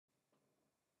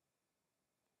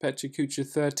Pecha Kucha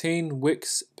 13,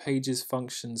 Wix, Pages,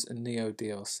 Functions, and Nioh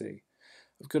DLC.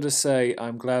 I've got to say,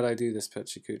 I'm glad I do this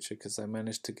Pecha Kucha because I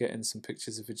managed to get in some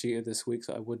pictures of Vegeta this week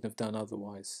that I wouldn't have done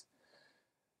otherwise.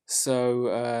 So,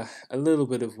 a little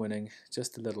bit of winning,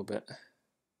 just a little bit.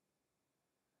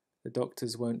 The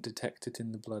doctors won't detect it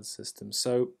in the blood system.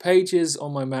 So, Pages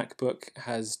on my MacBook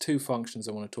has two functions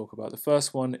I want to talk about. The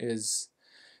first one is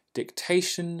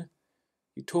dictation.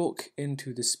 You talk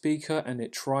into the speaker and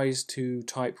it tries to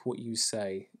type what you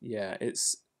say. Yeah,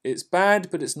 it's bad,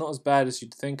 but it's not as bad as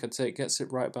you'd think. I'd say it gets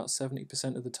it right about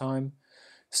 70% of the time.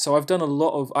 So I've done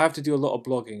I have to do a lot of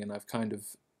blogging, and I've kind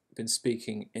of been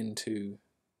speaking into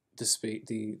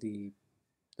the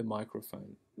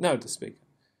microphone. No, the speaker.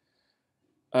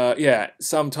 Yeah,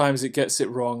 sometimes it gets it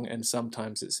wrong, and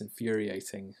sometimes it's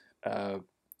infuriating.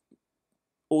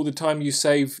 All the time you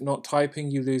save not typing,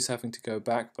 you lose having to go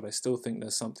back, but I still think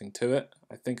there's something to it.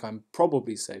 I think I'm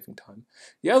probably saving time.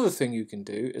 The other thing you can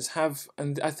do is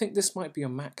and I think this might be a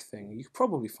Mac thing, you could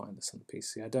probably find this on the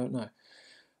PC, I don't know,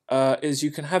 is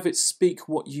you can have it speak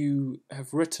what you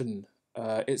have written.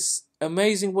 It's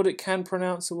amazing what it can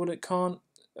pronounce and what it can't.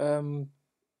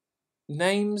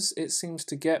 Names it seems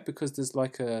to get because there's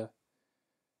like it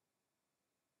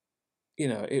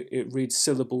reads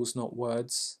syllables, not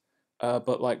words.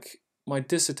 But like my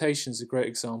dissertation is a great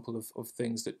example of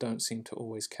things that don't seem to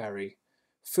always carry.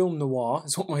 Film noir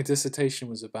is what my dissertation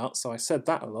was about, so I said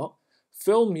that a lot.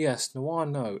 Film, yes. Noir,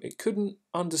 no. It couldn't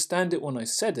understand it when I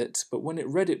said it, but when it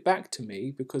read it back to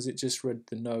me, because it just read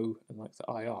the no and like the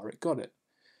IR, it got it.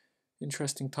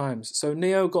 Interesting times. So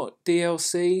Nioh got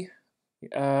DLC.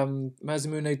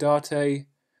 Masamune Date,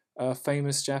 a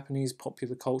famous Japanese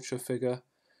popular culture figure.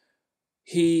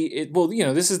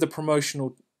 This is the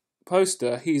promotional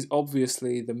poster. He's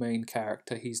obviously the main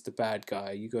character. He's the bad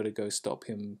guy. You got to go stop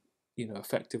him,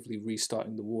 effectively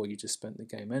restarting the war you just spent the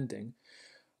game ending.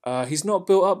 He's not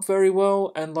built up very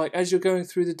well, and like as you're going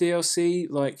through the DLC,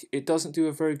 like it doesn't do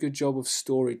a very good job of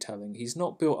storytelling. He's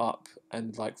not built up,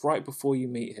 and like right before you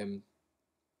meet him,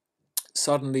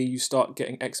 suddenly you start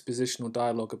getting expositional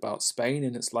dialogue about Spain,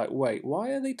 and it's like, wait,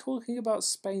 why are they talking about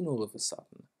Spain all of a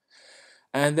sudden?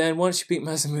 And then once you beat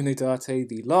Masamune Date,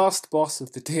 the last boss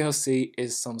of the DLC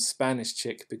is some Spanish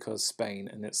chick because Spain,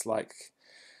 and it's like,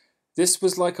 this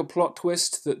was like a plot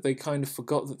twist that they kind of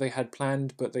forgot that they had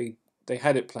planned, but they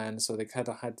had it planned, so they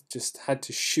had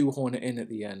to shoehorn it in at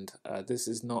the end. This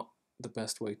is not the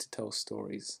best way to tell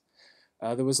stories.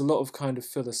 There was a lot of kind of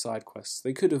filler side quests.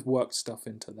 They could have worked stuff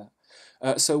into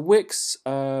that. So Wix,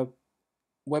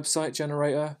 website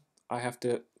generator, I have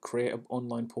to create an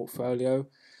online portfolio.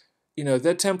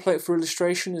 Their template for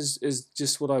illustration is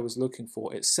just what I was looking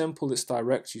for. It's simple, it's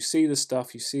direct. You see the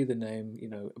stuff, you see the name,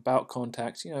 about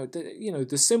contacts.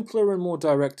 The simpler and more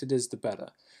direct it is, the better.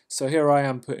 So here I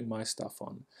am putting my stuff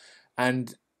on,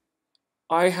 and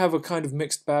I have a kind of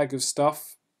mixed bag of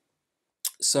stuff.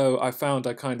 So I found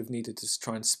I kind of needed to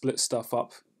try and split stuff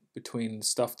up between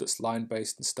stuff that's line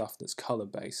based and stuff that's color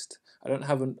based. I don't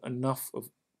have enough of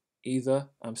either.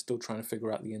 I'm still trying to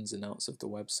figure out the ins and outs of the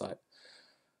website.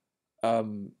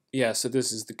 So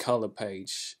this is the color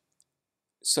page.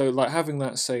 So like having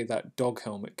that dog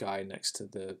helmet guy next to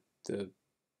the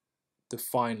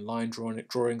fine line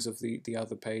drawings of the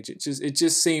other page, it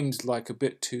just seemed like a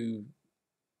bit too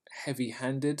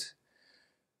heavy-handed.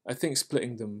 I think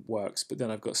splitting them works, but then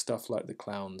I've got stuff like the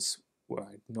clowns where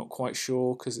I'm not quite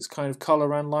sure because it's kind of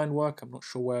color and line work. I'm not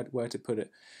sure where to put it.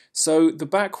 So the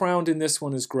background in this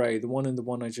one is grey. The one in the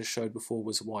one I just showed before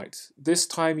was white. This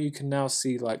time you can now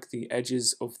see like the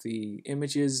edges of the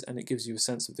images, and it gives you a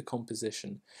sense of the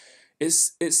composition.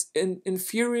 It's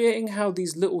infuriating how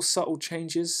these little subtle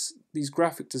changes, these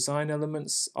graphic design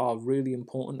elements, are really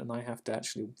important, and I have to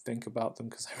actually think about them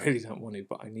because I really don't want to,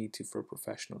 but I need to for a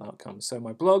professional outcome. So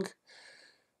my blog,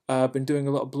 I've been doing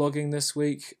a lot of blogging this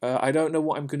week. I don't know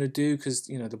what I'm going to do because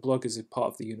the blog is a part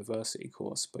of the university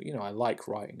course, but I like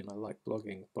writing and I like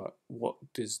blogging. But what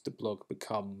does the blog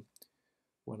become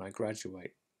when I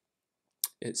graduate?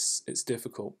 It's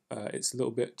difficult. It's a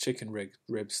little bit chicken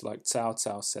ribs, like Cao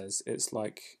Cao says. It's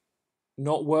like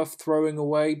not worth throwing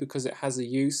away because it has a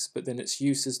use, but then its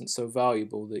use isn't so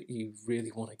valuable that you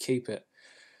really want to keep it.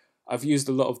 I've used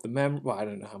a lot of the memory. Well, I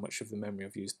don't know how much of the memory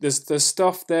I've used. There's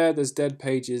stuff there. There's dead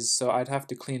pages, so I'd have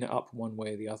to clean it up one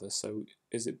way or the other. So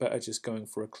is it better just going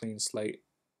for a clean slate?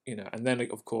 And then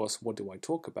of course, what do I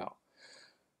talk about?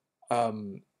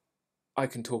 I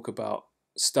can talk about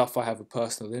stuff I have a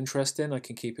personal interest in. I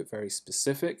can keep it very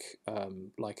specific,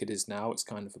 like it is now. It's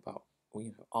kind of about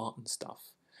art and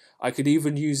stuff. I could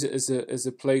even use it as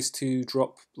a place to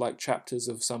drop like chapters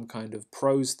of some kind of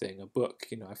prose thing, a book.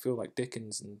 You know, I feel like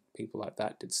Dickens and people like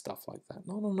that did stuff like that.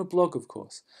 Not on a blog, of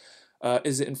course.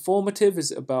 Is it informative?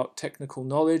 Is it about technical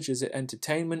knowledge? Is it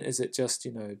entertainment? Is it just,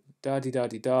 you know,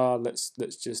 da-di-da-di-da, let's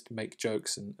just make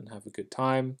jokes and have a good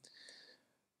time?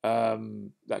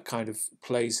 That kind of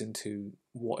plays into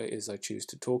what it is I choose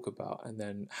to talk about, and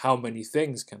then how many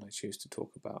things can I choose to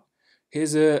talk about.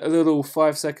 Here's a little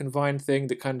 5-second Vine thing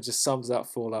that kind of just sums up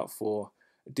Fallout 4.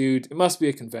 Dude, it must be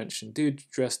a convention. Dude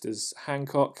dressed as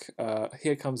Hancock.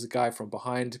 Here comes a guy from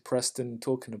behind Preston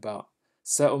talking about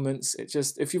settlements. It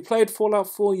just, if you played Fallout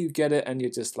 4, you get it, and you're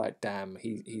just like, damn,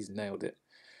 he's nailed it.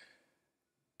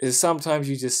 Is sometimes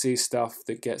you just see stuff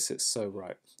that gets it so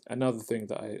right. Another thing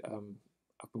that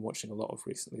I've been watching a lot of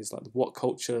recently is like the What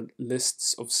Culture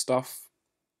lists of stuff.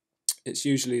 It's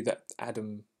usually that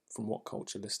Adam from What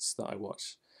Culture lists that I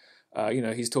watch. You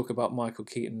know, he's talking about Michael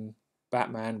Keaton,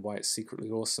 Batman, why it's secretly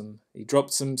awesome. He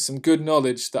dropped some good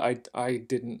knowledge that I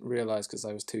didn't realize because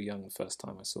I was too young the first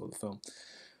time I saw the film.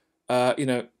 You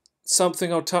know,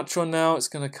 something I'll touch on now, it's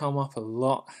going to come up a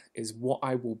lot, is what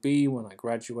I will be when I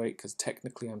graduate, because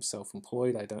technically I'm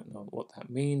self-employed. I don't know what that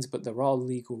means, but there are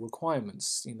legal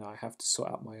requirements. You know, I have to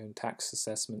sort out my own tax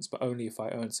assessments, but only if I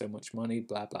earn so much money,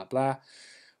 blah, blah, blah.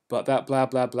 But that blah,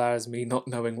 blah, blah is me not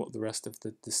knowing what the rest of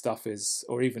the stuff is,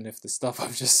 or even if the stuff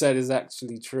I've just said is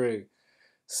actually true.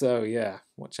 So yeah,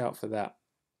 watch out for that.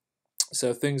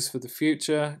 So things for the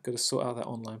future, got to sort out that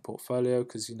online portfolio,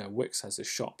 because, you know, Wix has a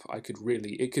shop.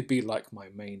 It could be like my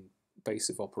main base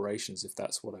of operations if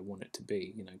that's what I want it to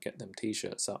be, you know, get them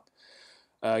t-shirts up.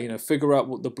 You know, figure out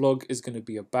what the blog is going to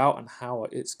be about and how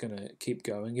it's going to keep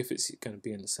going, if it's going to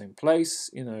be in the same place,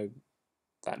 you know,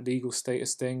 that legal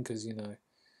status thing, because, you know,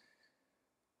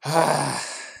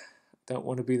 don't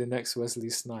want to be the next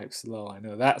Wesley Snipes. Lol, I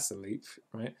know that's a leap,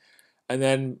 right? And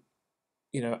then,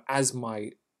 you know, as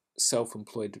my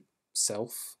self-employed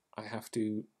self, I have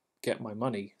to get my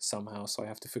money somehow, so I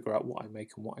have to figure out what I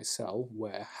make and what I sell,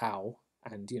 where, how,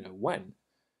 and, you know, when.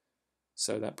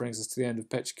 So that brings us to the end of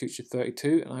Pecha Kucha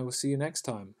 32, and I will see you next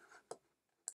time.